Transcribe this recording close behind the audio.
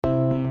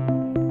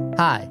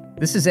Hi,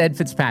 this is Ed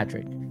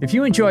Fitzpatrick. If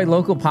you enjoy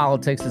local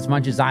politics as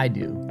much as I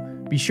do,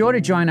 be sure to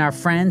join our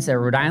friends at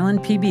Rhode Island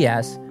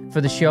PBS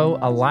for the show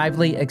A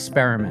Lively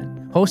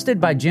Experiment. Hosted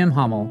by Jim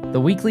Hummel, the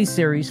weekly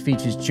series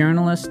features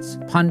journalists,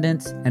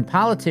 pundits, and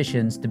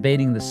politicians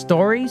debating the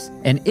stories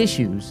and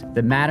issues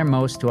that matter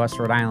most to us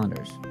Rhode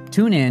Islanders.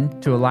 Tune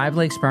in to A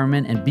Lively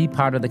Experiment and be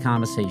part of the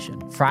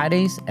conversation.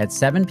 Fridays at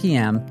 7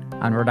 p.m.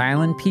 on Rhode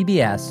Island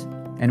PBS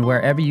and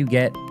wherever you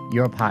get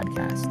your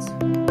podcasts.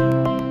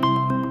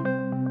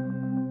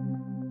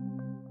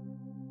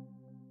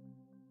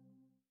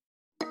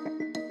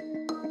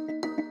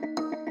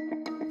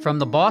 From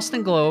the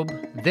Boston Globe,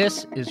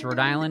 this is Rhode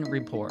Island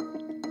Report.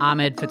 I'm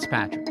Ed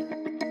Fitzpatrick.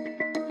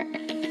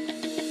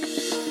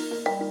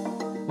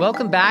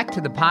 Welcome back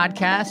to the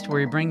podcast where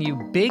we bring you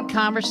big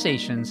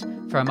conversations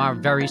from our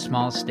very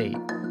small state.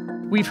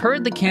 We've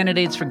heard the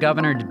candidates for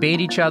governor debate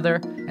each other,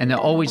 and they're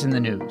always in the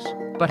news.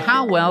 But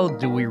how well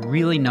do we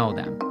really know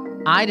them?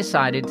 I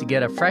decided to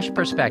get a fresh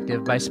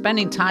perspective by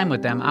spending time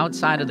with them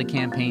outside of the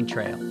campaign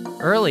trail.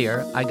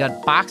 Earlier, I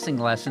got boxing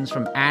lessons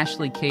from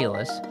Ashley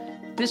Kalis.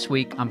 This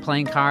week, I'm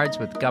playing cards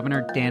with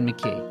Governor Dan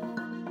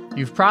McKee.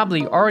 You've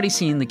probably already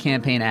seen the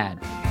campaign ad.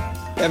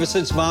 Ever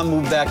since Mom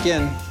moved back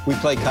in, we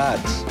play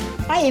cards.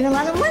 I even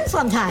let him win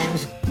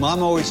sometimes.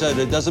 Mom always said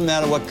it doesn't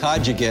matter what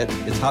card you get,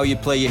 it's how you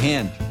play your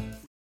hand.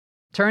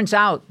 Turns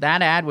out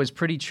that ad was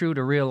pretty true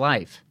to real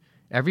life.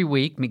 Every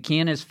week, McKee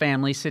and his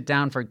family sit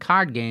down for a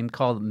card game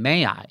called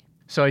May I.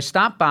 So I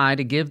stopped by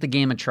to give the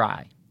game a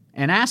try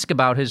and ask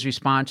about his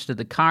response to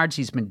the cards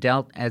he's been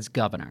dealt as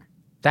governor.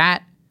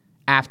 That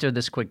after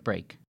this quick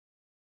break.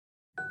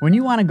 When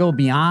you want to go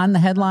beyond the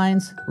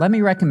headlines, let me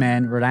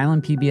recommend Rhode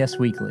Island PBS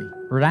Weekly.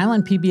 Rhode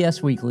Island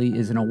PBS Weekly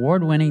is an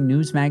award-winning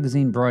news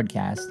magazine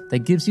broadcast that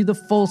gives you the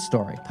full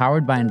story,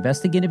 powered by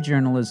investigative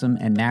journalism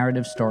and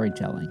narrative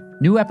storytelling.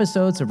 New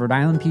episodes of Rhode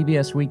Island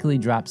PBS Weekly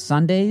drop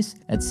Sundays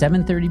at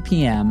 7:30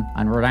 p.m.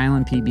 on Rhode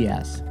Island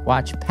PBS.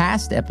 Watch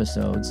past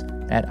episodes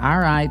at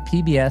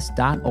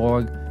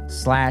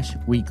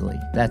ripbs.org/weekly.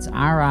 That's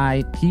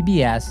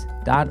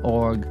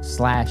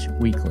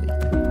ripbs.org/weekly.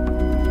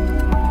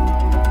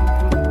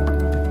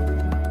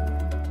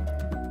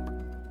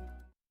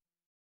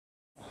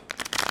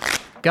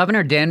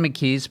 Governor Dan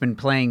McKee's been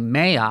playing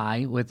May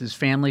I with his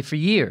family for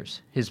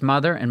years. His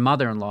mother and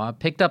mother-in-law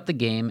picked up the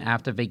game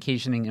after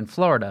vacationing in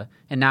Florida,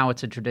 and now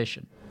it's a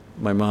tradition.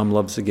 My mom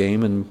loves the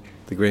game, and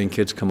the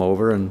grandkids come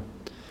over, and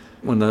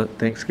when the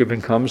Thanksgiving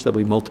comes, there'll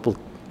be multiple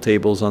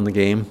tables on the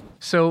game.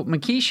 So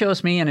McKee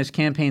shows me and his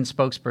campaign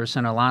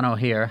spokesperson, Alana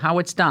O'Hare, how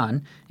it's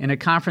done in a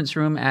conference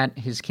room at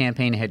his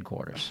campaign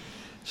headquarters.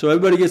 So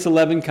everybody gets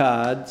 11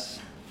 cards,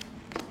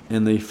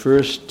 and the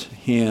first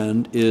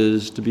hand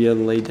is to be able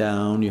to lay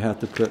down. You have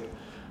to put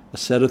a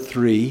set of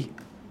 3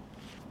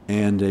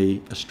 and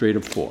a straight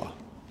of 4,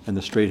 and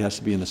the straight has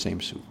to be in the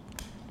same suit.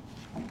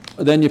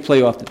 Then you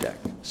play off the deck.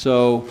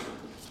 So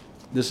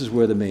this is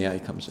where the May I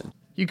comes in.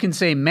 You can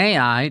say May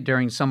I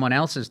during someone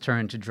else's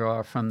turn to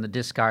draw from the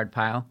discard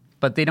pile,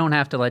 but they don't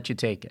have to let you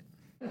take it.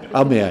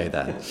 I'll May I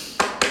that.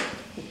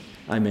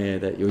 I May I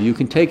that. You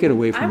can take it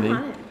away from me.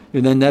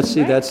 And then that's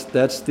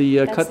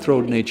the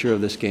cutthroat nature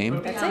of this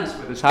game.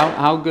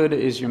 How good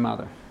is your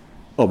mother?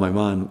 Oh, my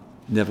mom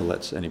never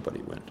lets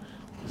anybody win.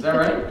 Is that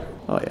right?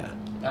 Oh, yeah.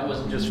 That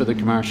wasn't just for the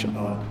commercial.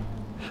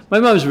 My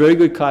mom was a very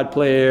good card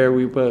player.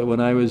 When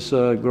I was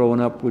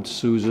growing up with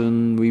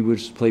Susan, we would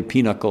play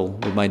pinochle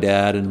with my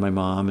dad and my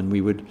mom, and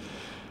we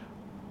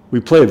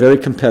played very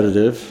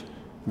competitive,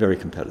 very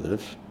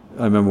competitive.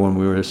 I remember when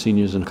we were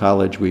seniors in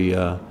college, we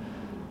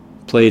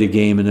played a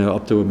game and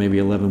up to maybe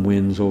 11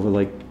 wins over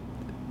like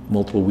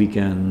multiple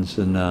weekends,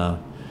 and the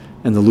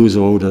loser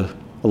owed a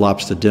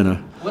lobster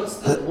dinner.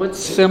 What's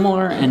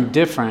similar and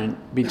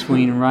different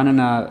between running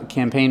a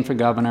campaign for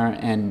governor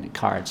and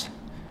cards?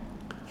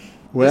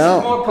 Well,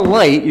 this is more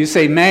polite. You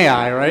say May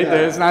I, right? Yeah.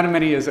 There's not as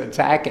many as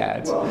attack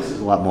ads. Well, this is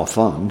a lot more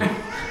fun.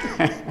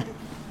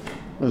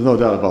 There's no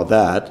doubt about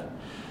that.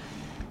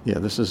 Yeah,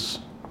 this is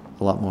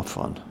a lot more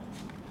fun.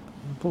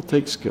 Both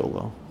take skill,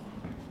 though.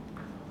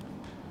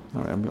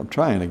 All right, I'm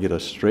trying to get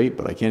us straight,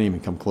 but I can't even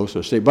come close to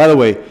a straight. By the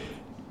way,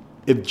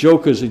 if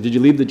jokers, did you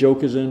leave the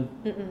jokers in?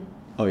 Mm-mm.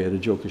 Oh, yeah, the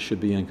jokers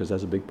should be in because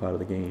that's a big part of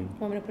the game.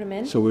 Want me to put them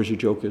in? So where's your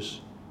jokers?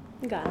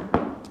 Got them.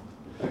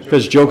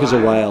 Because jokers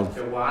are wild.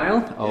 They're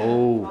wild?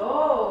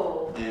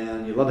 Oh.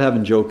 And you love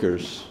having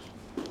jokers.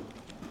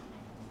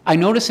 I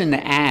notice in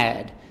the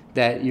ad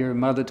that your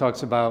mother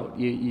talks about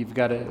you've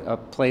got to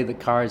play the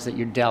cards that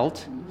you're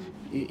dealt.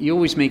 You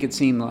always make it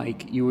seem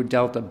like you were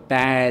dealt a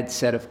bad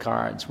set of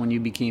cards when you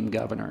became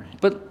governor.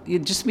 But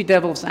just to be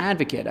devil's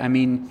advocate, I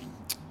mean,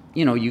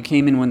 you know, you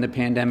came in when the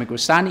pandemic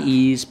was starting to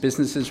ease,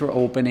 businesses were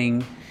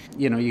opening,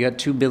 you know, you got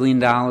 $2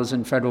 billion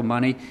in federal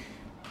money.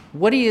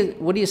 What do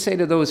you say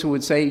to those who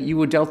would say you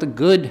were dealt a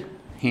good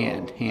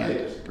hand? I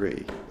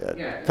disagree.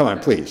 Come on,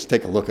 please,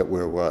 take a look at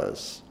where it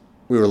was.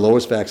 We were the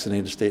lowest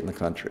vaccinated state in the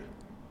country.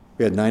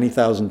 We had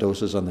 90,000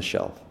 doses on the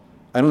shelf.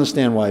 I don't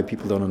understand why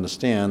people don't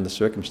understand the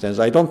circumstances.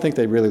 I don't think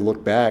they really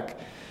look back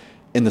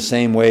in the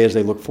same way as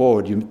they look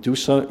forward.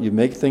 You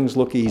make things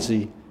look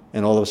easy,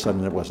 and all of a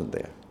sudden it wasn't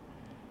there.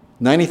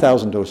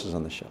 90,000 doses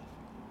on the shelf.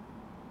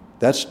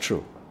 That's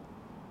true.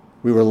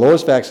 We were the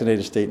lowest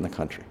vaccinated state in the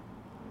country.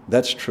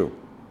 That's true.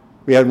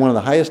 We had one of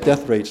the highest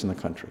death rates in the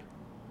country.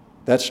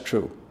 That's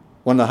true.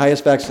 One of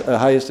the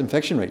highest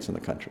infection rates in the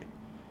country.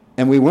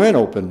 And we weren't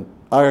open.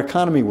 Our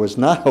economy was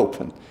not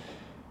open.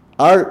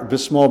 Our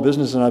small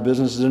business and our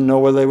businesses didn't know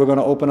whether they were going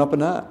to open up or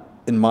not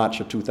in March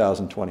of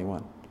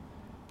 2021.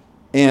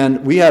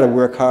 And we had to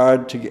work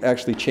hard to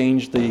actually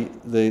change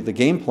the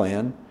game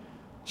plan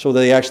so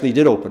they actually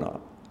did open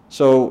up.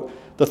 So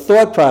the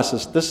thought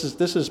process, this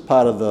is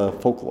part of the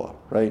folklore,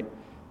 right?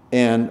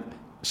 And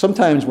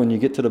sometimes when you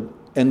get to the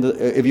end,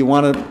 if you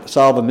want to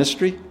solve a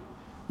mystery,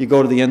 you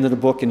go to the end of the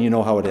book and you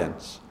know how it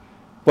ends.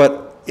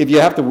 But if you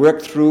have to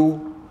work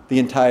through the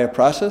entire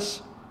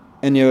process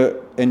and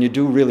you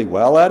do really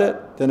well at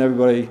it, then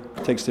everybody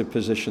takes their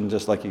position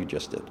just like you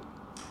just did.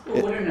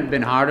 Well, wouldn't it have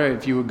been harder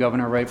if you were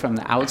governor right from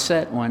the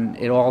outset when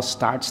it all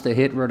starts to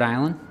hit Rhode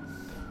Island?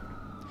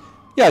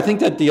 Yeah, I think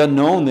that the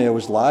unknown there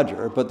was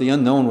larger, but the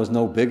unknown was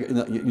no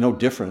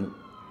different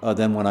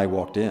than when I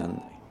walked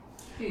in.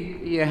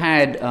 You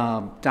had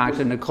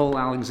Dr. Nicole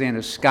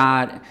Alexander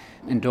Scott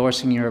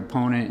endorsing your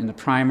opponent in the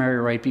primary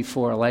right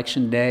before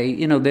Election Day.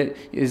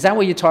 Is that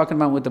what you're talking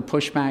about with the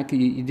pushback?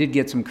 You did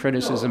get some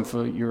criticism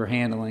for your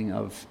handling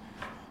of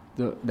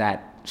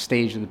that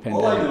stage of the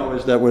pandemic. All I know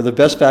is that we're the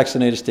best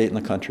vaccinated state in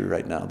the country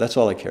right now. That's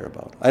all I care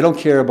about. I don't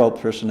care about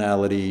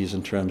personalities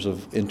in terms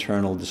of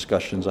internal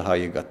discussions of how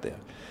you got there.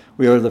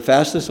 We are the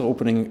fastest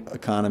opening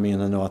economy in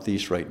the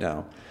Northeast right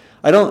now.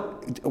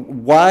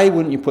 Why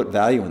wouldn't you put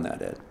value in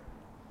that, Ed?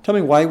 Tell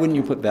me, why wouldn't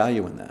you put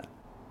value in that?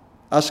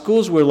 Our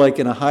schools were like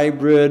in a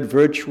hybrid,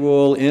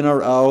 virtual, in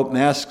or out,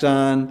 masks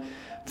on,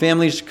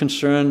 families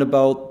concerned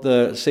about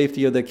the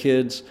safety of their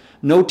kids.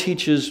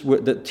 Teachers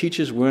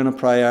weren't a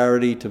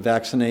priority to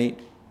vaccinate.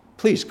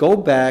 Please go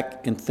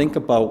back and think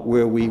about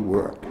where we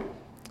were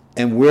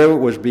and where it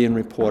was being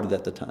reported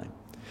at the time.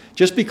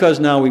 Just because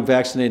now we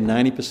vaccinated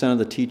 90% of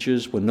the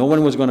teachers, when no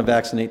one was going to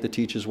vaccinate the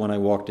teachers when I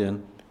walked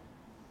in,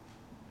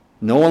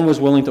 no one was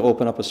willing to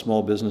open up a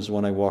small business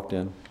when I walked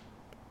in.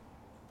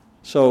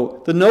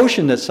 So the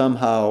notion that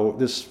somehow,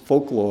 this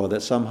folklore,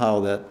 that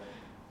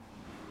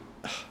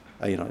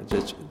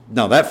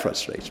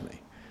frustrates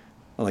me.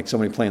 Like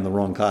somebody playing the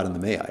wrong card in the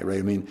May I, right?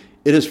 I mean,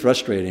 it is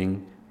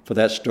frustrating for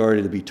that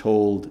story to be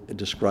told,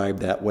 described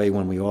that way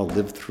when we all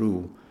lived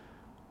through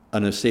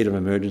a state of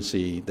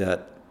emergency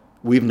that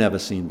we've never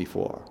seen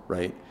before,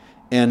 right?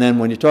 And then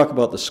when you talk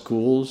about the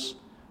schools,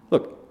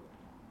 look,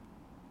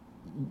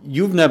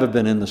 you've never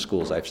been in the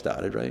schools I've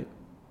started, right?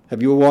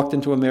 Have you walked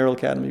into a Merrill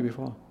Academy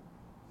before?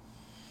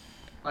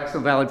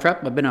 Blackstone Valley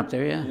Prep, I've been up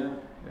there, yeah.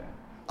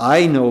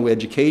 I know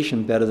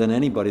education better than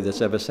anybody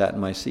that's ever sat in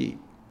my seat.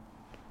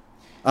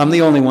 I'm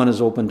the only one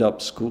who's opened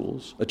up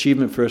schools.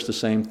 Achievement First, the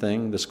same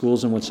thing. The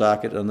schools in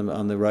Woonsocket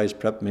on the Rise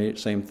Prep,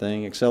 same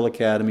thing. Excel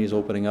Academy is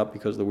opening up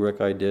because of the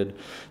work I did.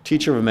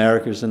 Teacher of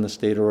America is in the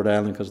state of Rhode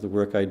Island because of the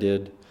work I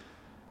did.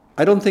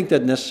 I don't think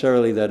that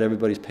necessarily that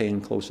everybody's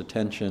paying close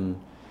attention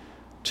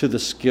to the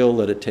skill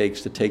that it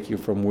takes to take you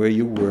from where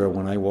you were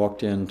when I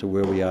walked in to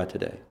where we are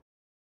today.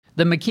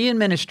 The McKee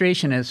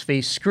administration has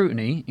faced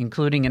scrutiny,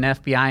 including an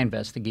FBI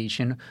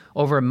investigation,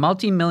 over a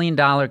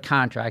multi-million-dollar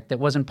contract that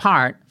was in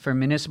part for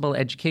municipal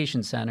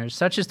education centers,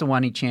 such as the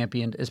one he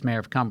championed as mayor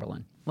of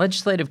Cumberland.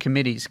 Legislative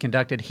committees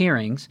conducted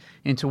hearings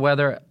into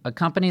whether a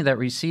company that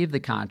received the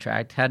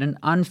contract had an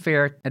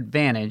unfair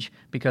advantage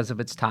because of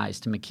its ties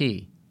to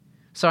McKee.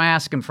 So I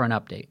asked him for an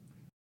update.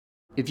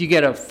 If you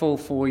get a full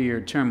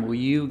 4-year term, will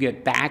you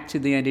get back to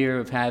the idea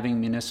of having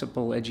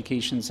municipal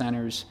education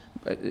centers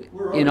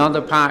in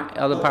other parts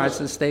of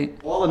the state?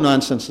 All the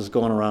nonsense is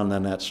going around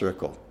in that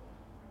circle.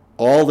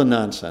 All the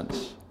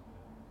nonsense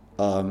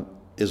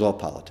is all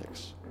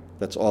politics.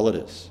 That's all it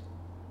is.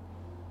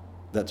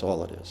 That's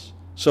all it is.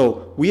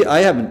 So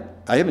I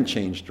haven't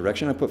changed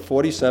direction. I put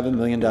 $47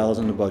 million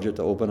in the budget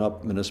to open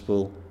up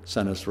municipal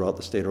centers throughout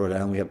the state of Rhode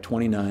Island. We have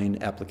 29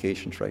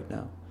 applications right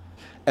now.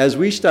 As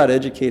we start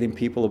educating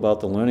people about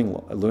the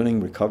learning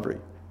recovery,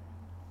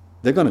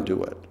 they're going to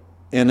do it.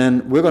 And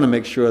then we're going to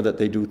make sure that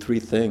they do 3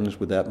 things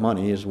with that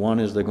money. One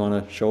is they're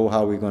going to show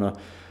how we're going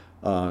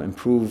to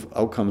improve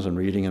outcomes in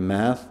reading and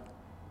math.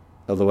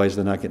 Otherwise,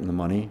 they're not getting the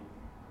money.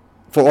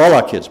 For all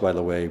our kids, by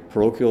the way,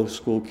 parochial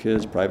school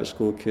kids, private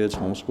school kids,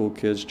 homeschool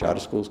kids,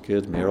 charter schools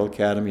kids, Merrill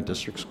Academy,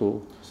 district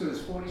school. So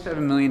there's $47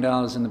 million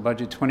in the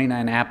budget,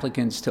 29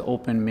 applicants to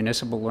open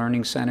municipal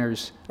learning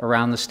centers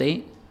around the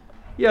state?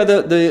 Yeah,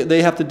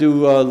 they have to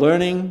do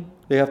learning,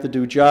 they have to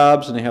do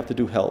jobs, and they have to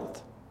do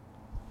health.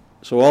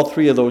 So all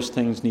 3 of those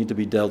things need to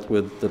be dealt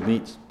with to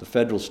meet the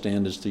federal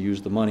standards to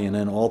use the money, and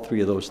then all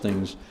 3 of those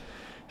things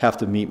have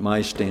to meet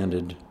my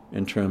standard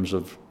in terms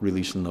of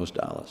releasing those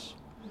dollars.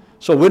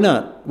 So we're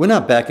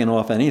not backing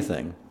off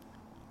anything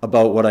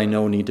about what I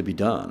know need to be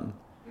done.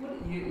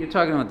 You're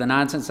talking about the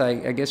nonsense.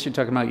 I guess you're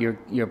talking about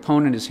your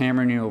opponent is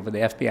hammering you over the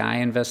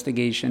FBI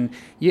investigation.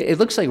 It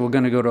looks like we're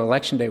going to go to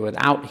Election Day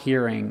without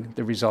hearing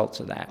the results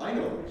of that. I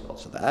know the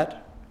results of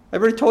that.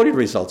 I've already told you the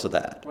results of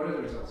that. What are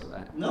the results of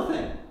that?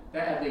 Nothing.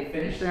 Have they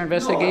finished their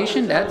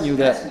investigation?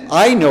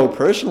 I know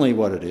personally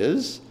what it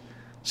is.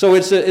 So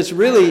it's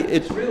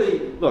really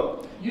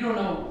look. You don't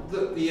know.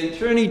 The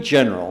Attorney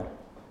General,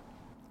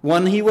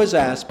 when he was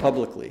asked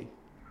publicly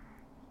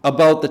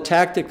about the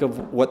tactic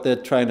of what they're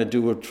trying to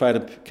do, or try to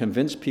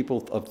convince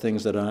people of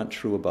things that aren't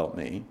true about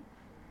me,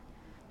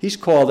 he's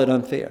called it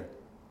unfair.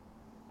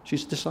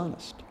 She's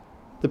dishonest.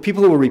 The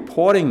people who are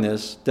reporting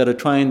this, that are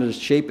trying to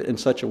shape it in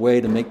such a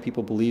way to make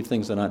people believe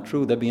things that aren't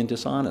true, they're being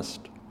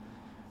dishonest.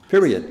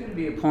 Period. There's going to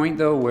be a point,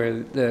 though,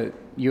 where the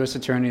U.S.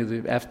 Attorney or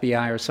the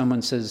FBI or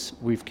someone says,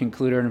 we've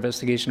concluded our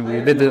investigation,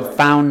 we've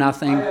found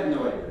nothing. I have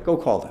no idea. Go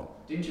call them.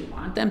 Didn't you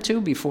want them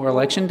to before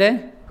Election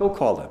Day? Go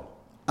call them.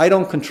 I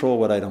don't control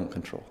what I don't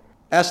control.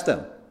 Ask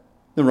them.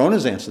 The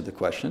Ronas answered the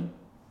question.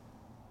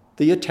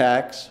 The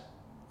attacks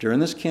during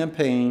this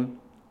campaign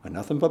are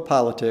nothing but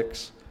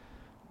politics.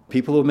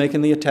 People who are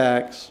making the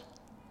attacks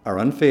are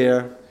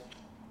unfair,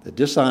 they're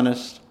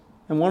dishonest,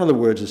 and one of the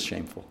words is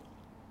shameful.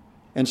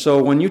 And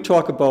so when you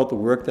talk about the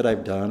work that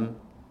I've done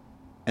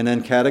and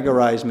then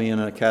categorize me in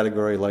a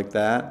category like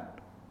that,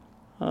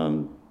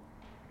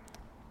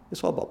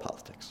 it's all about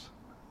politics.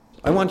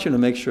 I want you to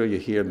make sure you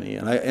hear me,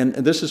 and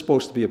this is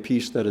supposed to be a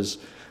piece that is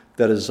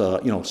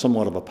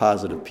somewhat of a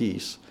positive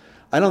piece.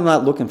 I'm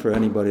not looking for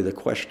anybody to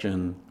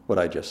question what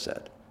I just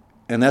said,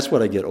 and that's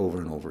what I get over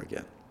and over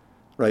again,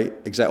 right?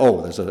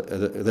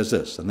 There's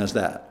this and there's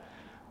that.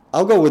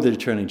 I'll go with the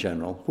Attorney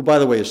General, who, by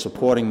the way, is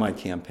supporting my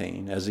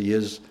campaign, as he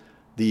is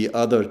the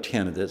other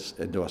candidates,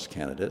 endorsed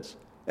candidates,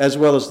 as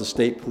well as the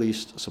state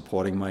police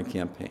supporting my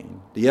campaign,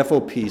 the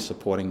FOP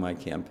supporting my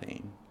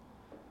campaign.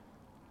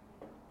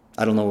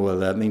 I don't know whether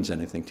that means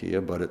anything to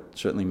you, but it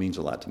certainly means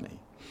a lot to me.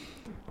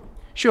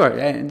 Sure,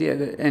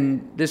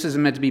 and this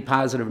isn't meant to be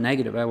positive or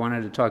negative. I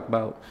wanted to talk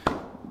about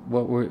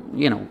what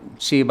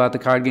see about the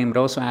card game, but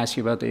also ask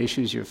you about the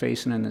issues you're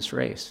facing in this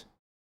race.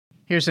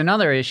 Here's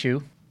another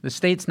issue. The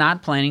state's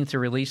not planning to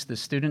release the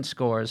student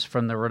scores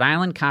from the Rhode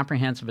Island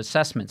Comprehensive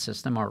Assessment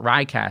System, or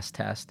RICAS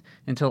test,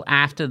 until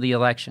after the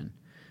election.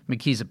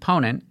 McKee's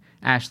opponent,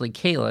 Ashley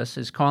Kalis,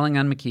 is calling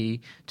on McKee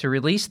to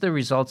release the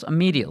results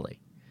immediately.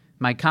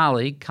 My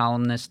colleague,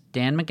 columnist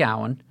Dan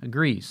McGowan,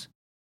 agrees.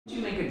 What did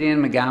you make of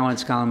Dan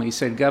McGowan's column? He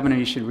said, Governor,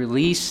 you should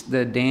release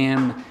the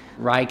damn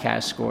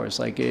RICAS scores.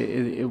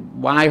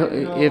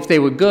 If they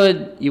were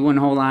good, you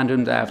wouldn't hold on to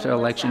them after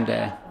Election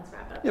Day.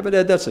 Yeah,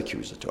 but that's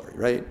accusatory,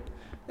 right?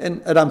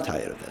 And I'm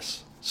tired of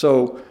this.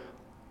 So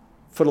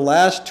for the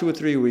last 2 or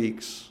 3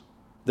 weeks,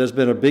 there's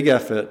been a big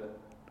effort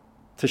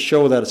to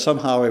show that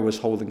somehow I was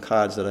holding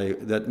cards that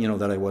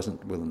I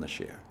wasn't willing to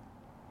share.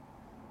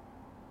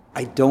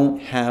 I don't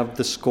have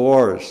the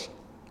scores.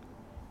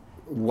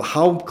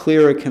 How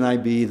clearer can I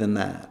be than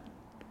that?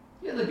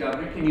 You're the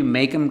governor. Can you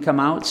make them come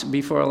out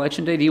before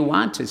Election Day? Do you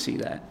want to see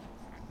that?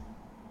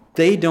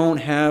 They don't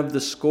have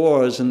the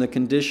scores in the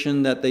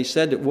condition that they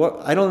said.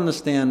 I don't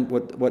understand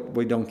what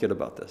we don't get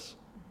about this.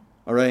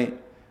 All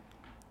right?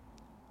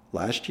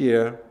 Last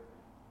year,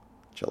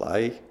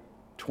 July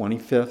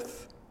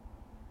 25th,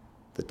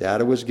 the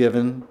data was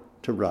given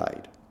to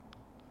RIDE.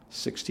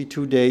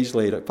 62 days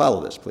later,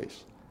 follow this,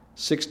 please.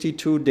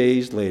 62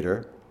 days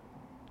later,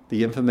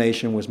 the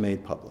information was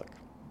made public.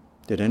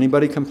 Did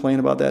anybody complain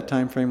about that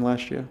time frame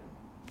last year?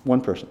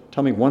 One person.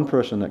 Tell me one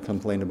person that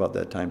complained about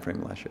that time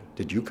frame last year.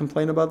 Did you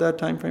complain about that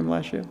time frame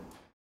last year?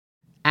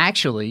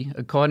 Actually,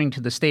 according to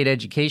the State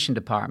Education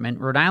Department,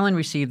 Rhode Island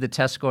received the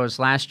test scores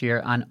last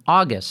year on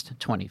August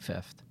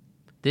 25th.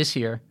 This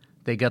year,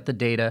 they got the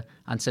data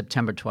on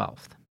September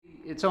 12th.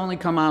 It's only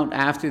come out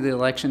after the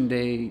election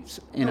days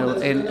in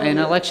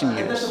election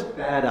years. That's a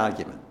bad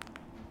argument.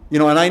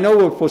 And I know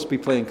we're supposed to be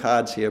playing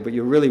cards here, but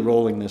you're really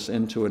rolling this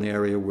into an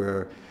area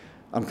where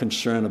I'm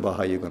concerned about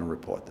how you're going to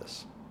report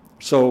this.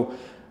 So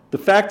the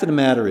fact of the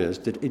matter is,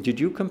 did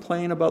you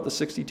complain about the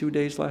 62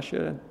 days last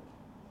year?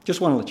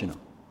 Just want to let you know.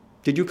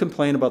 Did you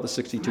complain about the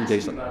 62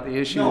 days? About the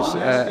issues. No, I'm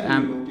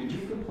asking you, did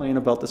you complain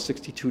about the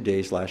 62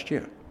 days last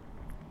year?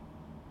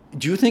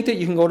 Do you think that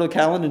you can go to the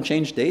calendar and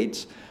change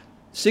dates?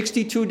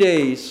 62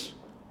 days,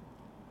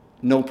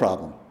 no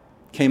problem.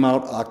 Came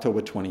out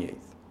October 28th.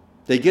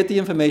 They get the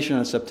information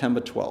on September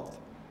 12th.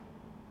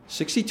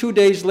 62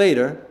 days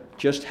later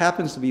just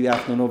happens to be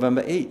after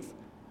November 8th.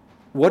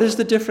 What is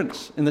the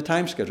difference in the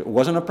time schedule? It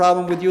wasn't a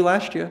problem with you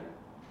last year.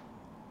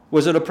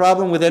 Was it a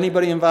problem with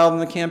anybody involved in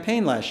the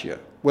campaign last year,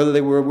 whether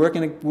they were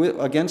working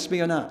against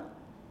me or not?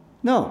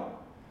 No.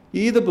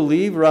 You either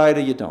believe RIDE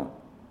or you don't.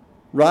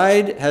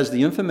 RIDE has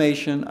the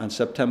information on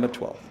September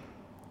 12th.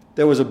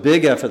 There was a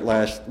big effort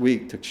last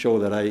week to show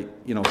that I,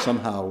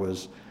 somehow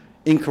was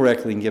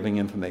incorrectly giving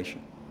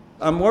information.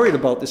 I'm worried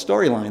about the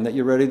storyline that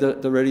you're ready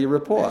to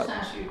report. Let's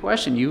ask you a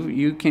question.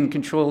 You can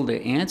control the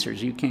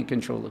answers. You can't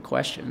control the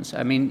questions.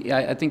 I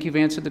think you've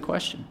answered the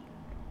question.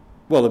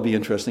 Well, it'd be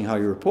interesting how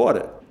you report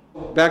it.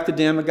 Back to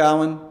Dan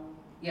McGowan.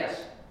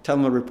 Yes. Tell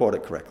him to report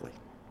it correctly.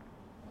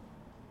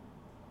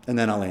 And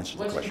then I'll answer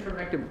the What's question. the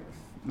corrective?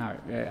 No,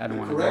 I don't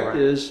want to go Correct over.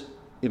 is,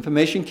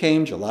 information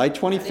came July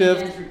 25th.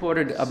 Dan's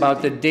reported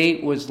about the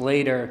date was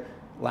later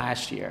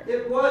last year.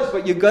 It was,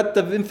 but you got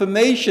the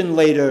information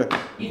later.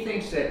 He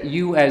thinks that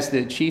you, as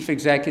the chief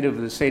executive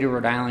of the state of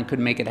Rhode Island, could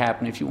make it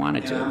happen if you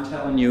wanted to. And I'm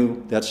telling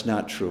you, that's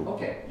not true.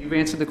 Okay, you've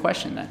answered the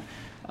question then.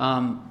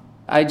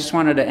 I just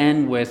wanted to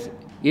end with,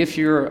 if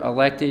you're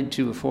elected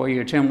to a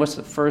 4-year term, what's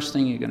the first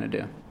thing you're going to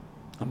do?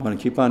 I'm going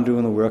to keep on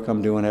doing the work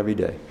I'm doing every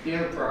day. Do you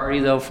have a priority,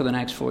 though, for the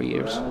next 4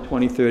 years?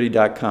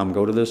 2030.com.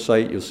 Go to this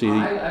site. You'll see.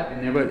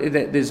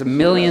 There's a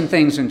million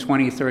things in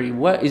 2030.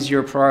 What is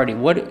your priority?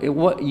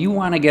 What you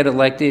want to get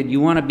elected?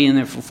 You want to be in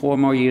there for 4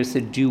 more years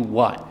to do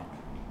what?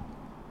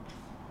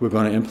 We're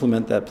going to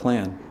implement that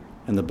plan,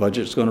 and the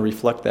budget's going to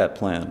reflect that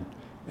plan.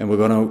 And we're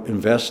going to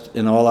invest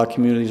in all our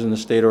communities in the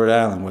state of Rhode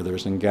Island, whether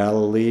it's in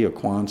Galilee or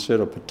Quonset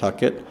or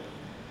Pawtucket,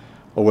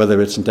 or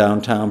whether it's in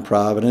downtown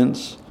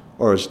Providence,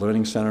 or it's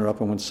Learning Center up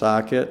in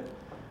Woonsocket.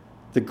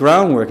 The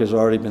groundwork has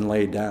already been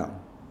laid down,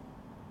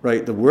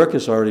 right? The work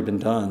has already been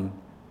done,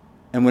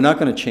 and we're not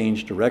going to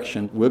change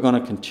direction. We're going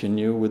to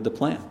continue with the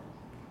plan,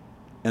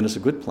 and it's a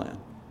good plan,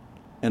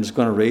 and it's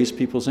going to raise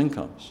people's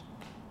incomes,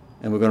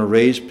 and we're going to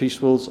raise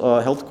people's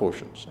health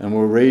quotients, and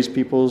we'll raise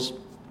people's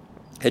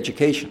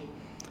education.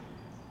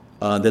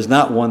 There's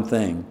not one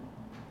thing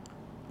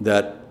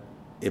that,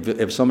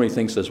 if somebody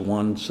thinks there's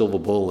one silver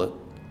bullet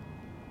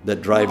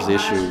that drives the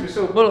issue.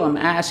 So, Bill, I'm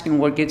asking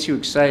what gets you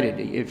excited.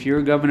 If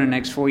you're governor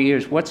next 4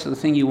 years, what's the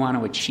thing you want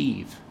to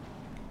achieve?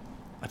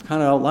 I've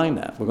kind of outlined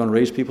that. We're going to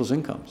raise people's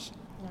incomes.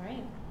 All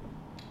right.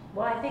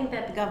 Well, I think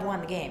that the Gov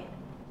won the game.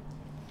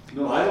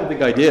 No, I don't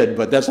think I did,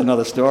 but that's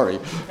another story.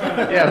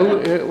 Yeah,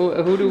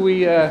 who do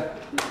we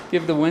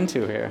give the win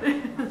to here?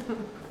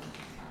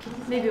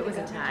 Maybe it was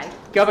a tie.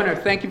 Governor,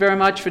 thank you very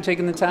much for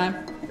taking the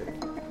time.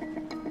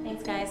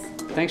 Thanks, guys.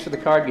 Thanks for the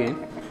card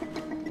game.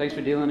 Thanks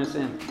for dealing us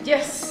in.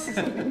 Yes.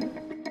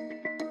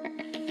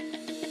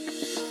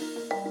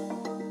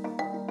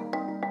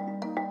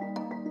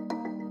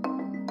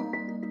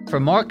 For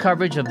more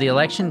coverage of the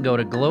election, go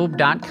to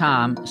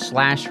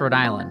globe.com/Rhode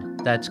Island.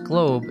 That's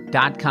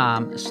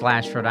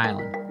globe.com/Rhode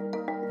Island.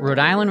 Rhode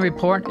Island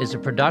Report is a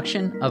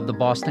production of the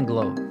Boston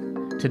Globe.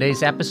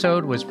 Today's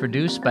episode was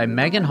produced by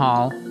Megan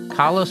Hall,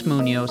 Carlos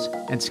Munoz,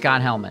 and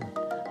Scott Hellman.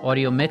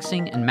 Audio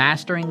mixing and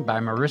mastering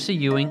by Marissa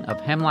Ewing of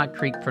Hemlock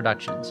Creek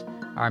Productions.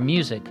 Our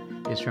music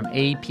is from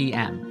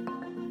APM.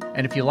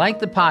 And if you like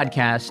the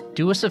podcast,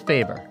 do us a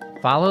favor,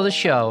 follow the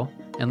show,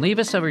 and leave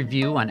us a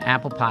review on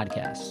Apple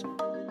Podcasts.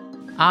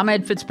 I'm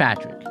Ed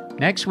Fitzpatrick.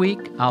 Next week,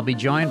 I'll be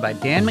joined by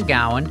Dan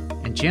McGowan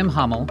and Jim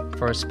Hummel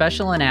for a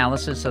special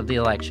analysis of the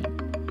election.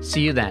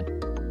 See you then.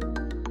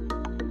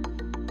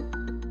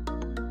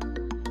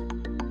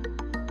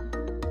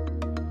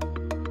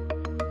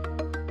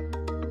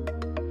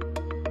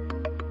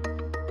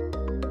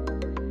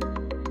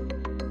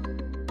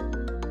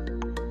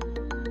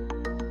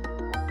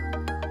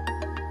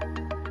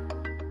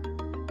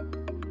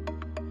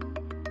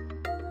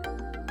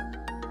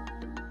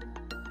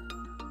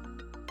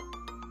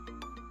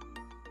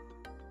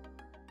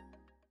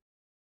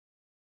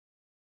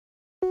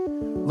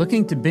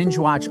 Looking to binge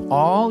watch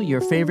all your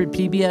favorite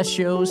PBS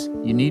shows?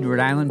 You need Rhode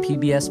Island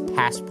PBS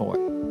Passport.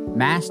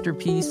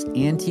 Masterpiece,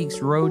 Antiques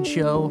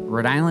Roadshow,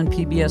 Rhode Island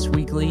PBS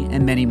Weekly,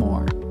 and many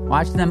more.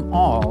 Watch them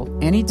all,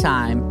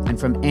 anytime, and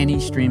from any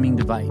streaming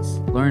device.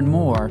 Learn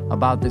more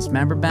about this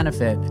member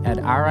benefit at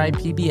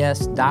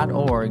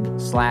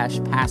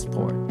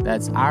ripbs.org/passport.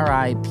 That's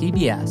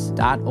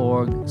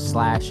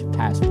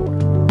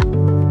ripbs.org/passport.